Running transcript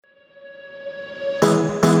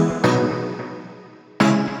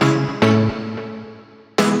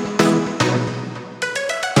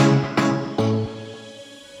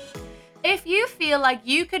feel like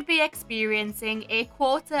you could be experiencing a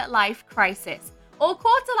quarter-life crisis, or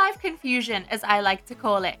quarter-life confusion as I like to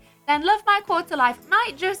call it, then Love My Quarter Life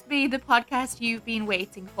might just be the podcast you've been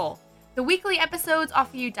waiting for. The weekly episodes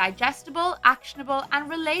offer you digestible, actionable,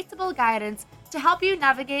 and relatable guidance to help you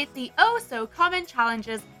navigate the oh-so-common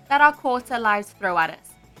challenges that our quarter lives throw at us.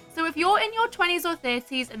 So if you're in your 20s or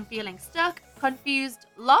 30s and feeling stuck, confused,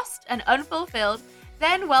 lost, and unfulfilled,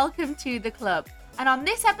 then welcome to the club. And on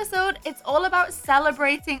this episode, it's all about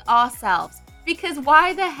celebrating ourselves. Because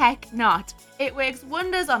why the heck not? It works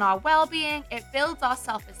wonders on our well-being, it builds our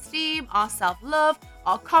self-esteem, our self-love,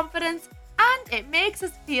 our confidence, and it makes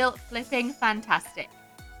us feel flipping fantastic.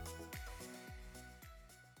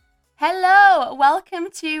 Hello,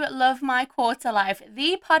 welcome to Love My Quarter Life,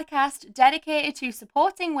 the podcast dedicated to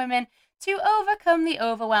supporting women to overcome the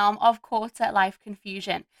overwhelm of quarter life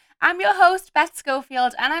confusion. I'm your host, Beth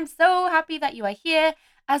Schofield, and I'm so happy that you are here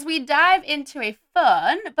as we dive into a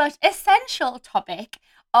fun but essential topic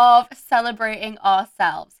of celebrating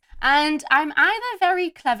ourselves. And I'm either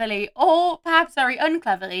very cleverly or perhaps very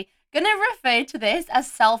uncleverly going to refer to this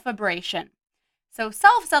as Selfabration. So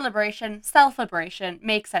Selfabration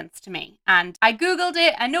makes sense to me. And I Googled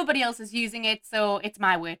it and nobody else is using it, so it's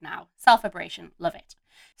my word now. Selfabration, love it.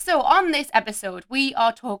 So on this episode, we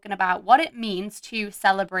are talking about what it means to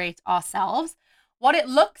celebrate ourselves, what it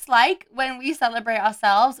looks like when we celebrate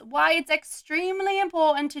ourselves, why it's extremely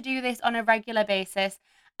important to do this on a regular basis,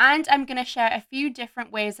 and I'm going to share a few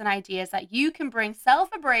different ways and ideas that you can bring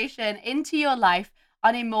Selfabration into your life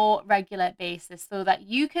on a more regular basis so that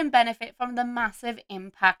you can benefit from the massive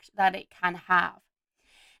impact that it can have.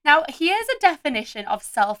 Now, here's a definition of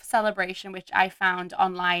self-celebration, which I found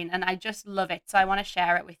online, and I just love it, so I want to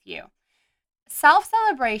share it with you.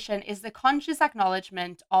 Self-celebration is the conscious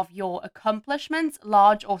acknowledgement of your accomplishments,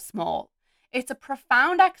 large or small. It's a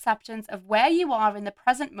profound acceptance of where you are in the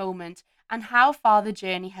present moment and how far the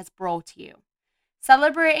journey has brought you.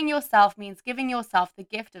 Celebrating yourself means giving yourself the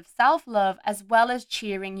gift of self-love as well as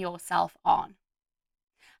cheering yourself on.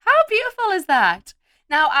 How beautiful is that?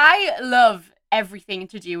 Now, I love everything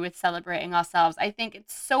to do with celebrating ourselves. I think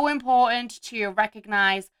it's so important to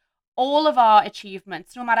recognize all of our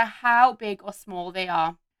achievements, no matter how big or small they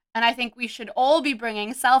are. And I think we should all be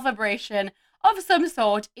bringing celebration of some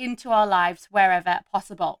sort into our lives wherever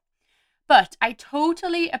possible. But I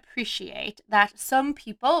totally appreciate that some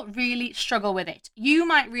people really struggle with it. You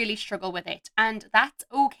might really struggle with it, and that's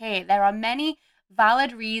okay. There are many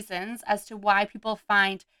valid reasons as to why people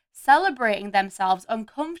find celebrating themselves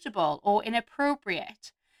uncomfortable or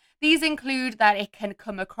inappropriate. These include that it can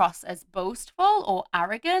come across as boastful or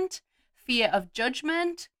arrogant, fear of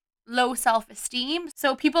judgment, low self-esteem.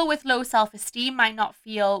 So people with low self-esteem might not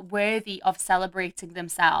feel worthy of celebrating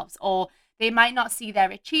themselves, or they might not see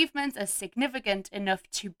their achievements as significant enough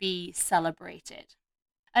to be celebrated.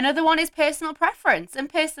 Another one is personal preference and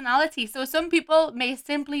personality. So some people may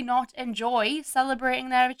simply not enjoy celebrating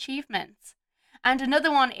their achievements. And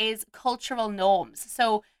another one is cultural norms.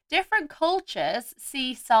 So different cultures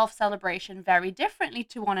see self-celebration very differently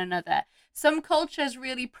to one another. Some cultures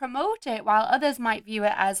really promote it, while others might view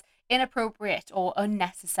it as inappropriate or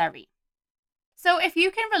unnecessary. So if you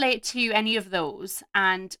can relate to any of those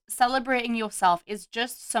and celebrating yourself is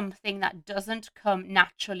just something that doesn't come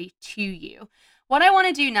naturally to you, what I want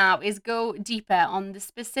to do now is go deeper on the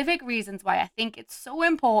specific reasons why I think it's so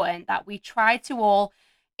important that we try to all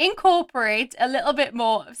incorporate a little bit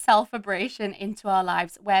more of celebration into our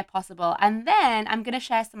lives where possible. And then I'm going to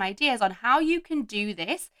share some ideas on how you can do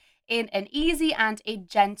this in an easy and a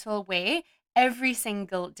gentle way every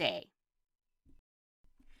single day.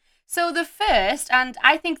 So the first, and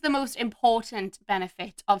I think the most important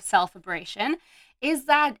benefit of Selfabration is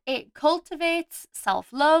that it cultivates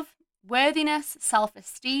self-love, worthiness,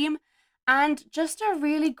 self-esteem, and just a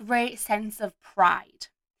really great sense of pride.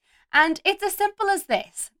 And it's as simple as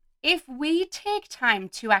this. If we take time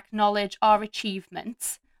to acknowledge our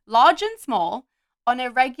achievements, large and small, on a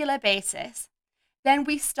regular basis, then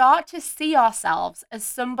we start to see ourselves as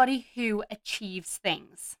somebody who achieves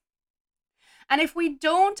things. And if we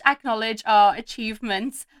don't acknowledge our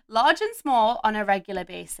achievements, large and small, on a regular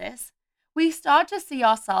basis, we start to see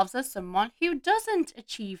ourselves as someone who doesn't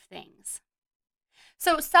achieve things.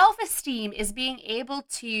 So self-esteem is being able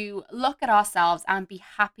to look at ourselves and be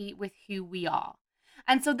happy with who we are.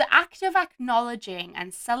 And so the act of acknowledging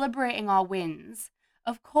and celebrating our wins,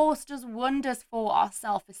 of course, does wonders for our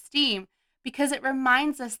self-esteem because it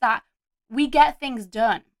reminds us that we get things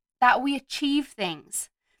done, that we achieve things,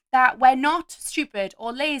 that we're not stupid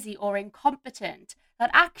or lazy or incompetent, that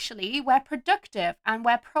actually we're productive and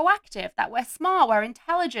we're proactive, that we're smart, we're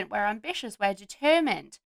intelligent, we're ambitious, we're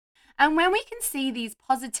determined. And when we can see these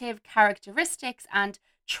positive characteristics and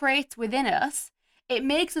traits within us, it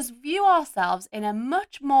makes us view ourselves in a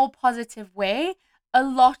much more positive way a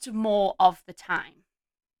lot more of the time.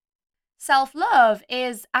 Self love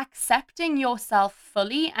is accepting yourself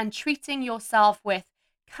fully and treating yourself with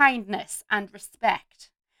kindness and respect.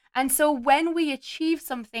 And so when we achieve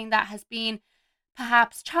something that has been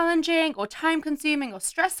perhaps challenging or time consuming or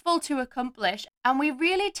stressful to accomplish, and we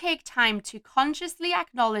really take time to consciously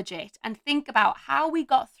acknowledge it and think about how we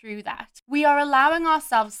got through that, we are allowing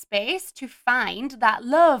ourselves space to find that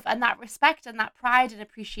love and that respect and that pride and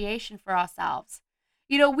appreciation for ourselves.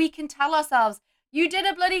 We can tell ourselves, you did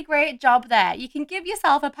a bloody great job there. You can give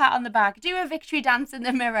yourself a pat on the back, do a victory dance in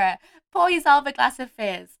the mirror, pour yourself a glass of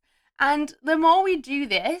fizz. And the more we do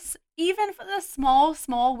this, even for the small,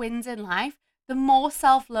 small wins in life, the more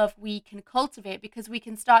self-love we can cultivate, because we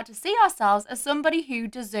can start to see ourselves as somebody who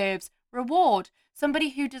deserves reward,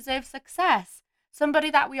 somebody who deserves success, somebody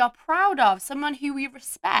that we are proud of, someone who we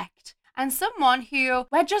respect, and someone who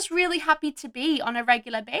we're just really happy to be on a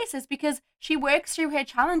regular basis because she works through her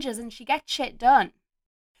challenges and she gets shit done.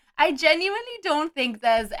 I genuinely don't think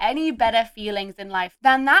there's any better feelings in life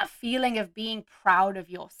than that feeling of being proud of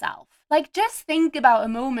yourself. Like, just think about a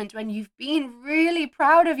moment when you've been really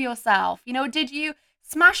proud of yourself. Did you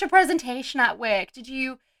smash a presentation at work? Did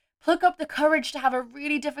you pluck up the courage to have a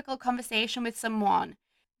really difficult conversation with someone?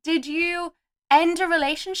 Did you end a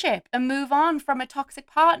relationship and move on from a toxic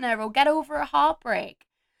partner or get over a heartbreak?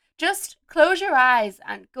 Just close your eyes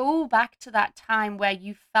and go back to that time where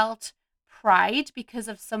you felt pride because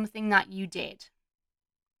of something that you did.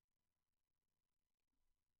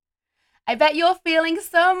 I bet you're feeling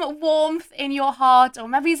some warmth in your heart, or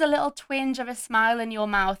maybe it's a little twinge of a smile in your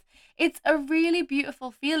mouth. It's a really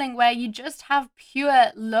beautiful feeling where you just have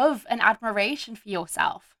pure love and admiration for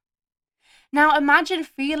yourself. Now imagine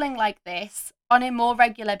feeling like this on a more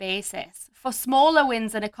regular basis for smaller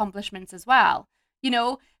wins and accomplishments as well.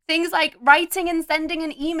 Things like writing and sending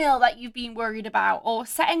an email that you've been worried about, or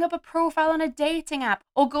setting up a profile on a dating app,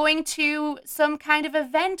 or going to some kind of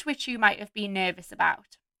event which you might have been nervous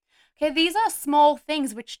about. Okay, these are small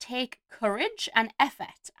things which take courage and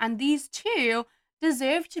effort, and these too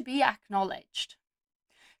deserve to be acknowledged.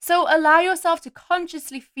 So allow yourself to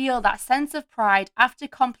consciously feel that sense of pride after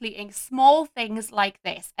completing small things like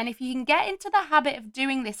this. And if you can get into the habit of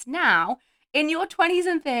doing this now, in your 20s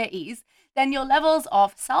and 30s, then your levels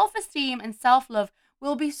of self-esteem and self-love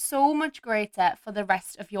will be so much greater for the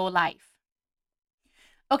rest of your life.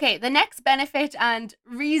 Okay, the next benefit and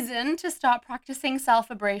reason to start practicing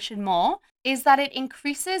Selfabration more is that it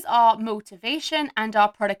increases our motivation and our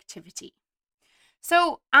productivity.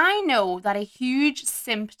 So I know that a huge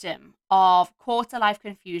symptom of quarter life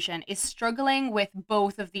confusion is struggling with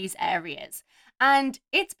both of these areas. And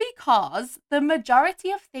it's because the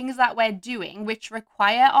majority of things that we're doing, which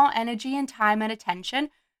require our energy and time and attention,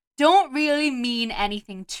 don't really mean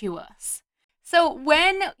anything to us. So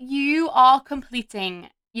when you are completing,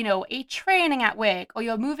 a training at work, or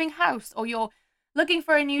you're moving house, or you're looking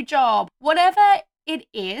for a new job, whatever it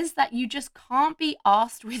is that you just can't be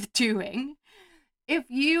asked with doing, if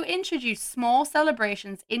you introduce small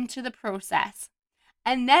celebrations into the process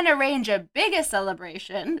and then arrange a bigger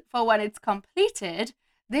celebration for when it's completed,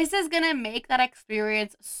 this is going to make that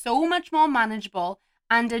experience so much more manageable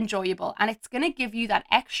and enjoyable. And it's going to give you that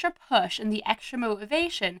extra push and the extra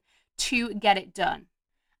motivation to get it done.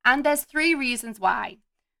 And there's 3 reasons why.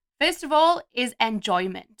 First of all is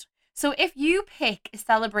enjoyment. So if you pick a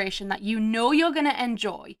celebration that you know you're going to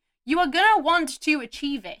enjoy, you are going to want to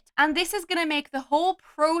achieve it. And this is going to make the whole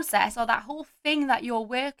process, or that whole thing that you're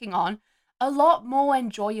working on, a lot more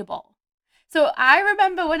enjoyable. So I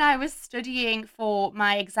remember when I was studying for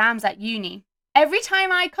my exams at uni, every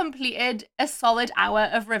time I completed a solid hour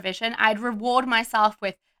of revision, I'd reward myself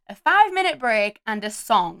with a 5-minute break and a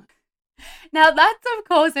song. Now, that's of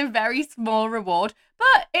course a very small reward,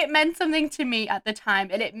 but it meant something to me at the time,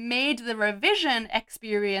 and it made the revision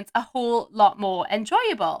experience a whole lot more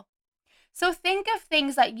enjoyable. So think of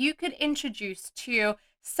things that you could introduce to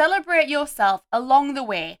celebrate yourself along the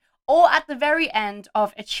way, or at the very end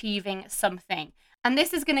of achieving something. And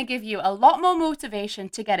this is going to give you a lot more motivation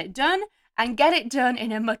to get it done, and get it done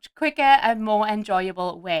in a much quicker and more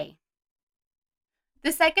enjoyable way.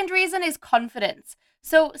 The second reason is confidence.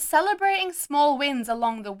 So celebrating small wins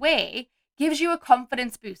along the way gives you a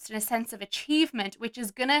confidence boost and a sense of achievement, which is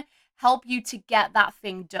going to help you to get that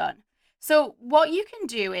thing done. So what you can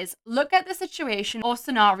do is look at the situation or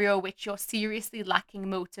scenario which you're seriously lacking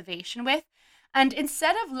motivation with, And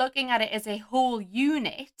instead of looking at it as a whole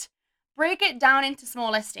unit, break it down into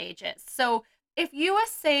smaller stages. So if you were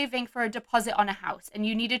saving for a deposit on a house and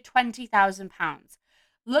you needed £20,000,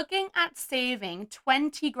 looking at saving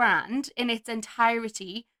 20 grand in its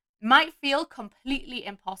entirety might feel completely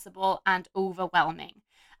impossible and overwhelming.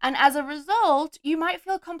 And as a result, you might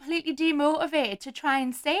feel completely demotivated to try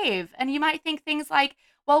and save. And you might think things like,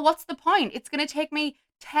 well, what's the point? It's going to take me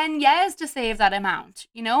 10 years to save that amount,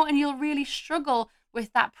 and you'll really struggle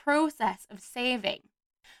with that process of saving.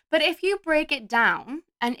 But if you break it down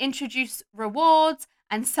and introduce rewards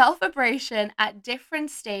and celebration at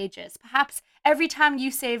different stages, perhaps every time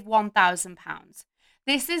you save £1,000,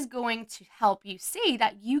 this is going to help you see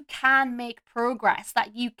that you can make progress,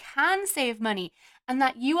 that you can save money, and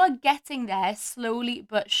that you are getting there slowly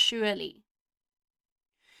but surely.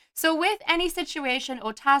 So, with any situation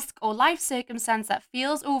or task or life circumstance that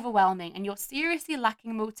feels overwhelming and you're seriously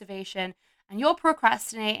lacking motivation and you're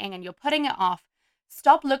procrastinating and you're putting it off,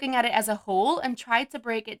 stop looking at it as a whole and try to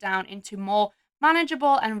break it down into more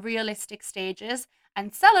manageable and realistic stages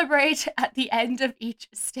and celebrate at the end of each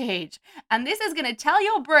stage. And this is going to tell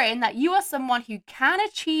your brain that you are someone who can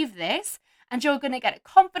achieve this, and you're going to get a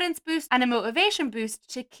confidence boost and a motivation boost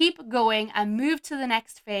to keep going and move to the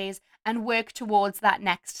next phase and work towards that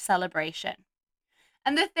next celebration.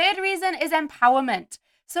 And the third reason is empowerment.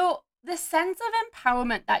 So, the sense of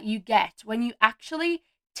empowerment that you get when you actually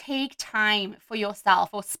take time for yourself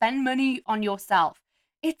or spend money on yourself,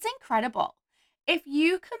 it's incredible. If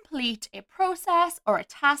you complete a process or a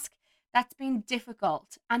task that's been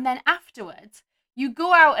difficult, and then afterwards you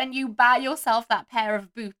go out and you buy yourself that pair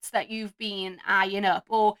of boots that you've been eyeing up,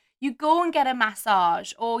 or you go and get a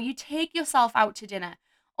massage, or you take yourself out to dinner,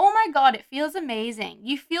 oh my God, it feels amazing.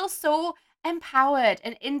 You feel so empowered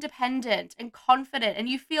and independent and confident, and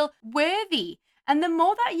you feel worthy. And the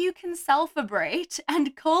more that you can celebrate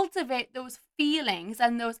and cultivate those feelings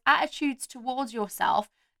and those attitudes towards yourself,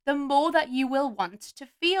 the more that you will want to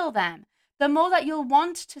feel them, the more that you'll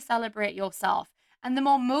want to celebrate yourself, and the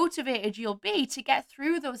more motivated you'll be to get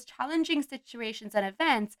through those challenging situations and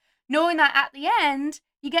events, knowing that at the end,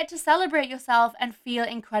 you get to celebrate yourself and feel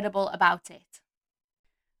incredible about it.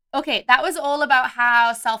 Okay, that was all about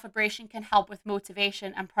how Selfabration can help with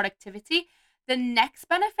motivation and productivity. The next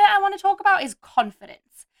benefit I want to talk about is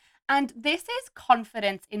confidence. And this is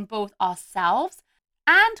confidence in both ourselves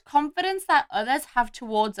and confidence that others have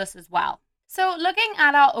towards us as well. So, looking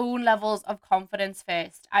at our own levels of confidence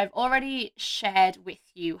first, I've already shared with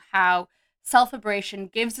you how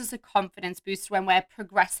Selfabration gives us a confidence boost when we're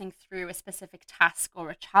progressing through a specific task or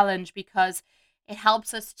a challenge, because it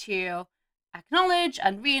helps us to acknowledge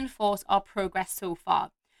and reinforce our progress so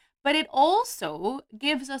far. But it also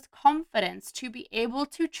gives us confidence to be able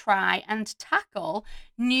to try and tackle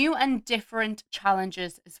new and different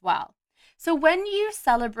challenges as well. So when you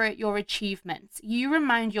celebrate your achievements, you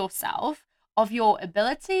remind yourself of your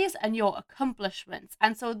abilities and your accomplishments.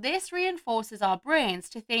 And so this reinforces our brains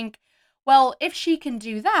to think, well, if she can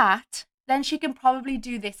do that, then she can probably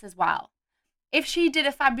do this as well. If she did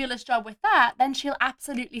a fabulous job with that, then she'll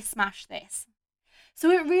absolutely smash this. So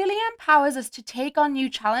it really empowers us to take on new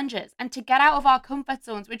challenges and to get out of our comfort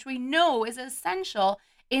zones, which we know is essential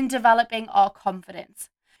in developing our confidence.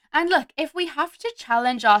 And look, if we have to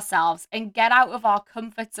challenge ourselves and get out of our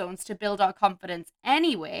comfort zones to build our confidence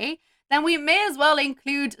anyway, then we may as well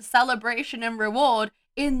include celebration and reward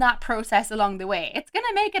in that process along the way. It's going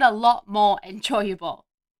to make it a lot more enjoyable.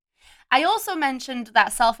 I also mentioned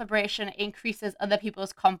that Selfabration increases other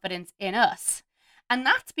people's confidence in us. And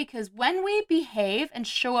that's because when we behave and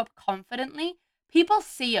show up confidently, people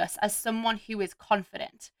see us as someone who is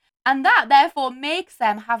confident. And that therefore makes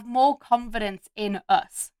them have more confidence in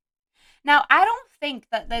us. Now, I don't think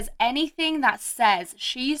that there's anything that says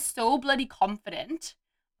she's so bloody confident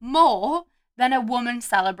more than a woman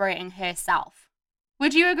celebrating herself.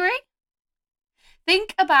 Would you agree?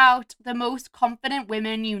 Think about the most confident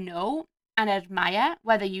women you know and admire,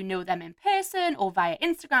 whether you know them in person or via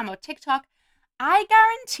Instagram or TikTok. I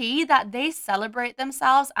guarantee that they celebrate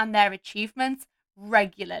themselves and their achievements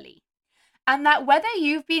regularly. And that whether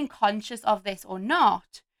you've been conscious of this or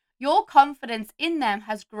not, your confidence in them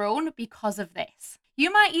has grown because of this.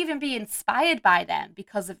 You might even be inspired by them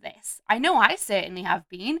because of this. I know I certainly have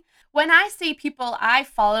been. When I see people I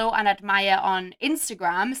follow and admire on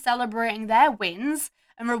Instagram celebrating their wins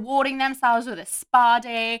and rewarding themselves with a spa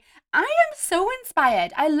day, I am so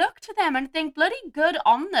inspired. I look to them and think, bloody good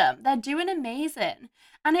on them. They're doing amazing.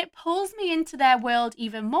 And it pulls me into their world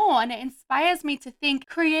even more, and it inspires me to think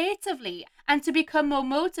creatively and to become more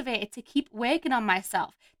motivated to keep working on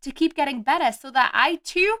myself, to keep getting better so that I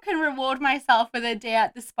too can reward myself with a day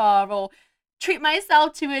at the spa or treat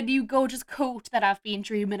myself to a new gorgeous coat that I've been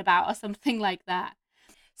dreaming about or something like that.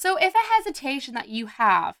 So, if a hesitation that you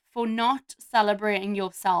have for not celebrating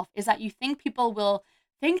yourself is that you think people will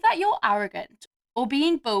think that you're arrogant or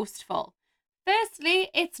being boastful, firstly,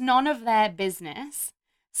 it's none of their business.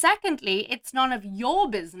 Secondly, it's none of your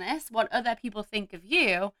business what other people think of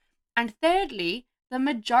you. And thirdly, the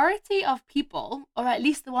majority of people, or at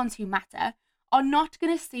least the ones who matter, are not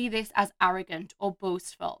going to see this as arrogant or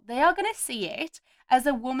boastful. They are going to see it as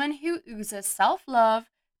a woman who oozes self love,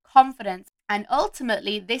 confidence, and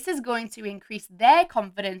ultimately, this is going to increase their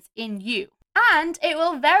confidence in you. And it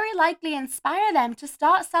will very likely inspire them to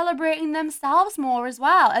start celebrating themselves more as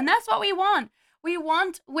well. And that's what we want. We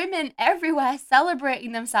want women everywhere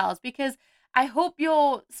celebrating themselves because I hope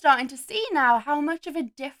you're starting to see now how much of a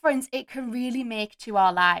difference it can really make to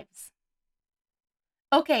our lives.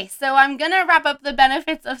 Okay, so I'm going to wrap up the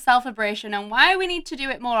benefits of self-abrasion and why we need to do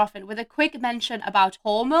it more often with a quick mention about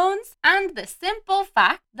hormones and the simple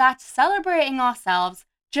fact that celebrating ourselves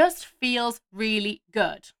just feels really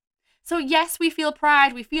good. So yes, we feel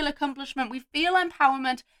pride, we feel accomplishment, we feel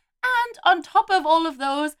empowerment, and on top of all of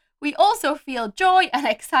those, we also feel joy and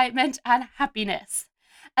excitement and happiness.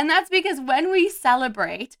 And that's because when we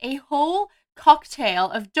celebrate, a whole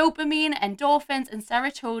cocktail of dopamine, endorphins, and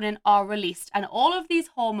serotonin are released. And all of these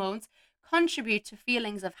hormones contribute to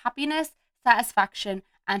feelings of happiness, satisfaction,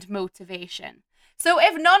 and motivation. So,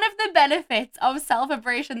 if none of the benefits of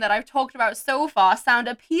self-abrasion that I've talked about so far sound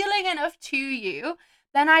appealing enough to you,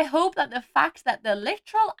 then I hope that the fact that the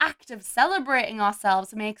literal act of celebrating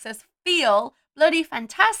ourselves makes us feel bloody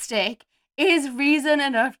fantastic is reason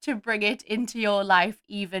enough to bring it into your life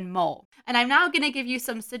even more. And I'm now going to give you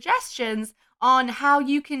some suggestions on how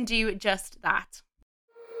you can do just that.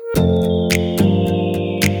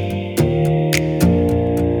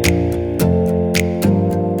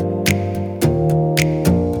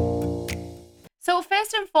 So,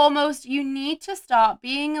 first and foremost, you need to start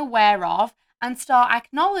being aware of and start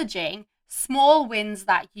acknowledging small wins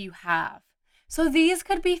that you have. So, these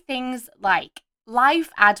could be things like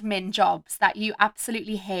life admin jobs that you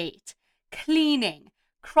absolutely hate, cleaning,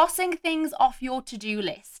 crossing things off your to do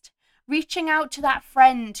list, reaching out to that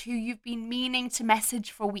friend who you've been meaning to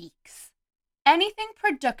message for weeks. Anything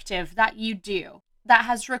productive that you do that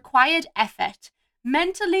has required effort,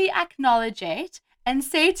 mentally acknowledge it and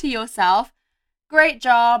say to yourself, great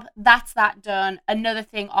job, that's that done, another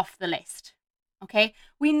thing off the list. Okay,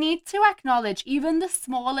 we need to acknowledge even the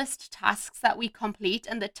smallest tasks that we complete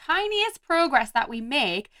and the tiniest progress that we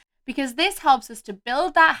make because this helps us to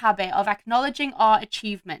build that habit of acknowledging our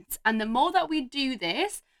achievements. And the more that we do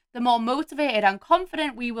this, the more motivated and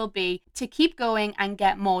confident we will be to keep going and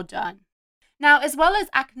get more done. Now, as well as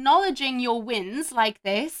acknowledging your wins like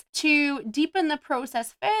this, to deepen the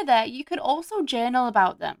process further, you could also journal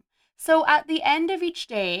about them. So at the end of each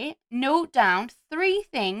day, note down 3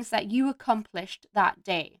 things that you accomplished that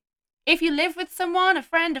day. If you live with someone, a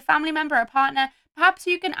friend, a family member, a partner, perhaps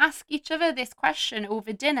you can ask each other this question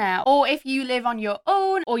over dinner. Or if you live on your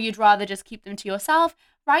own or you'd rather just keep them to yourself,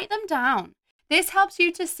 write them down. This helps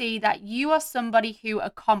you to see that you are somebody who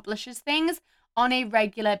accomplishes things on a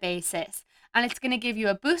regular basis. And it's going to give you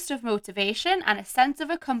a boost of motivation and a sense of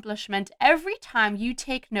accomplishment every time you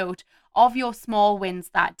take note of your small wins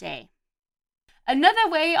that day. Another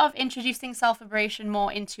way of introducing self-abrasion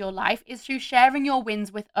more into your life is through sharing your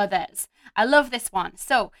wins with others. I love this one.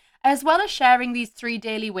 So, as well as sharing these 3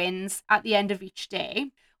 daily wins at the end of each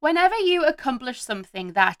day, whenever you accomplish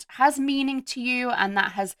something that has meaning to you and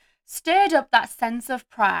that has stirred up that sense of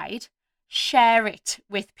pride, share it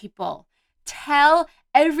with people. Tell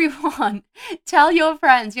everyone. Tell your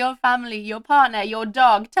friends, your family, your partner, your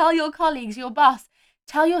dog. Tell your colleagues, your boss.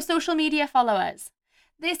 Tell your social media followers.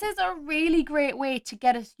 This is a really great way to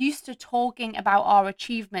get us used to talking about our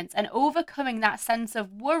achievements and overcoming that sense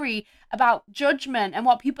of worry about judgment and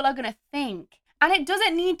what people are going to think. And it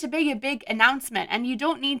doesn't need to be a big announcement, and you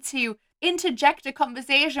don't need to interject a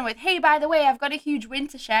conversation with, hey, by the way, I've got a huge win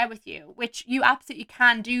to share with you, which you absolutely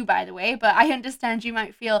can do, by the way, but I understand you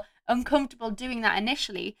might feel uncomfortable doing that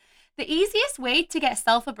initially. The easiest way to get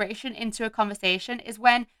self-abrasion into a conversation is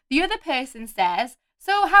when the other person says,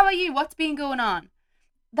 so how are you? What's been going on?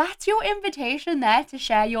 That's your invitation there to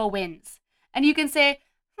share your wins. And you can say,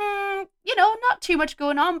 not too much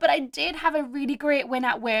going on, but I did have a really great win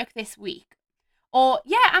at work this week. Or,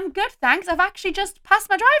 yeah, I'm good, thanks. I've actually just passed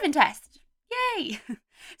my driving test. Yay!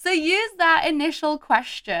 So use that initial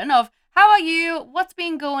question of how are you? What's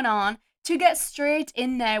been going on? To get straight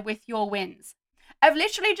in there with your wins. I've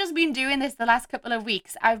literally just been doing this the last couple of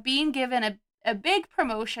weeks. I've been given a big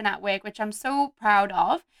promotion at work, which I'm so proud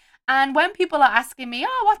of. And when people are asking me,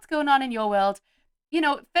 oh, what's going on in your world?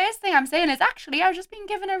 First thing I'm saying is actually, I've just been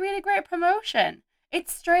given a really great promotion.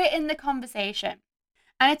 It's straight in the conversation.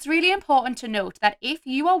 And it's really important to note that if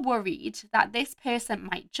you are worried that this person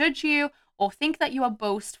might judge you or think that you are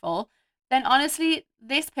boastful, then honestly,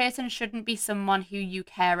 this person shouldn't be someone who you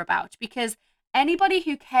care about, because anybody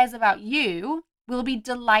who cares about you will be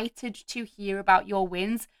delighted to hear about your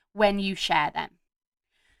wins when you share them.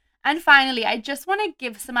 And finally, I just want to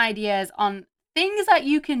give some ideas on things that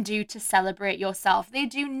you can do to celebrate yourself. They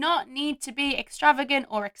do not need to be extravagant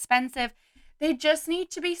or expensive. They just need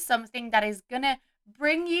to be something that is going to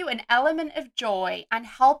bring you an element of joy and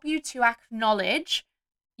help you to acknowledge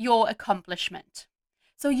your accomplishment.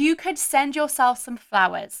 So you could send yourself some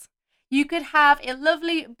flowers. You could have a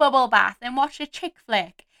lovely bubble bath and watch a chick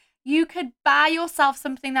flick. You could buy yourself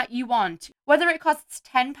something that you want. Whether it costs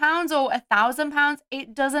 £10 or £1,000,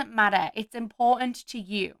 it doesn't matter. It's important to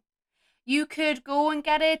you. You could go and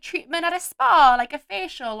get a treatment at a spa, like a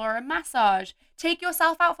facial or a massage. Take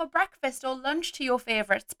yourself out for breakfast or lunch to your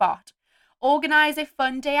favorite spot. Organize a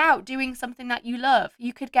fun day out doing something that you love.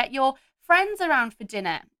 You could get your friends around for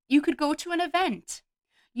dinner. You could go to an event.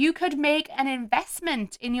 You could make an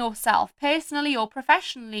investment in yourself, personally or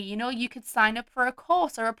professionally. You could sign up for a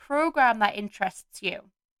course or a program that interests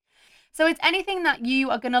you. So it's anything that you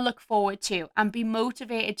are going to look forward to and be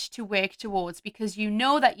motivated to work towards, because you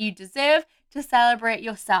know that you deserve to celebrate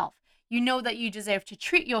yourself. You know that you deserve to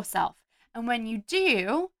treat yourself. And when you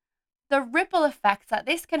do, the ripple effects that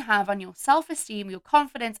this can have on your self-esteem, your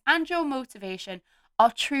confidence, and your motivation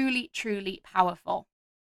are truly, truly powerful.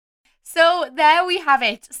 So there we have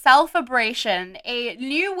it, Selfabration, a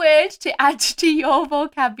new word to add to your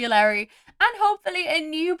vocabulary, and hopefully a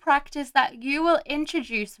new practice that you will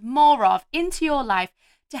introduce more of into your life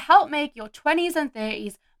to help make your 20s and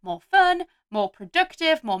 30s more fun, more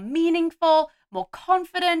productive, more meaningful, more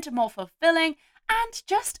confident, more fulfilling, and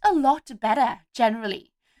just a lot better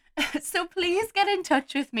generally. So please get in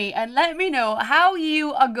touch with me and let me know how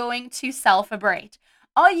you are going to celebrate.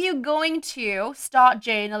 Are you going to start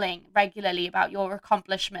journaling regularly about your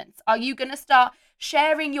accomplishments? Are you going to start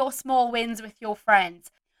sharing your small wins with your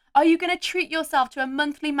friends? Are you going to treat yourself to a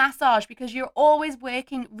monthly massage because you're always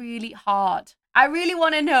working really hard? I really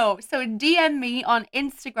want to know. So DM me on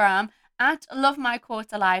Instagram at Love My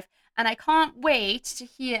Quarter Life, and I can't wait to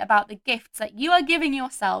hear about the gifts that you are giving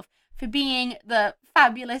yourself for being the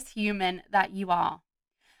fabulous human that you are.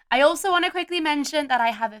 I also want to quickly mention that I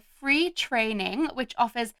have a free training which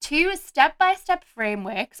offers 2 step-by-step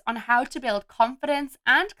frameworks on how to build confidence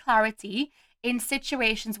and clarity in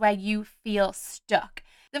situations where you feel stuck.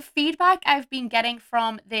 The feedback I've been getting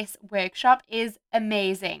from this workshop is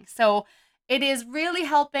amazing. So it is really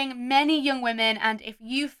helping many young women, and if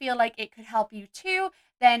you feel like it could help you too,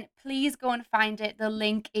 then please go and find it. The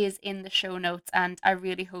link is in the show notes, and I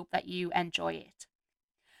really hope that you enjoy it.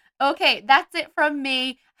 Okay, that's it from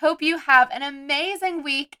me. Hope you have an amazing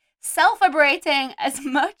week, celebrating as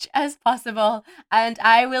much as possible, and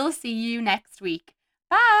I will see you next week.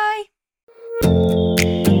 Bye.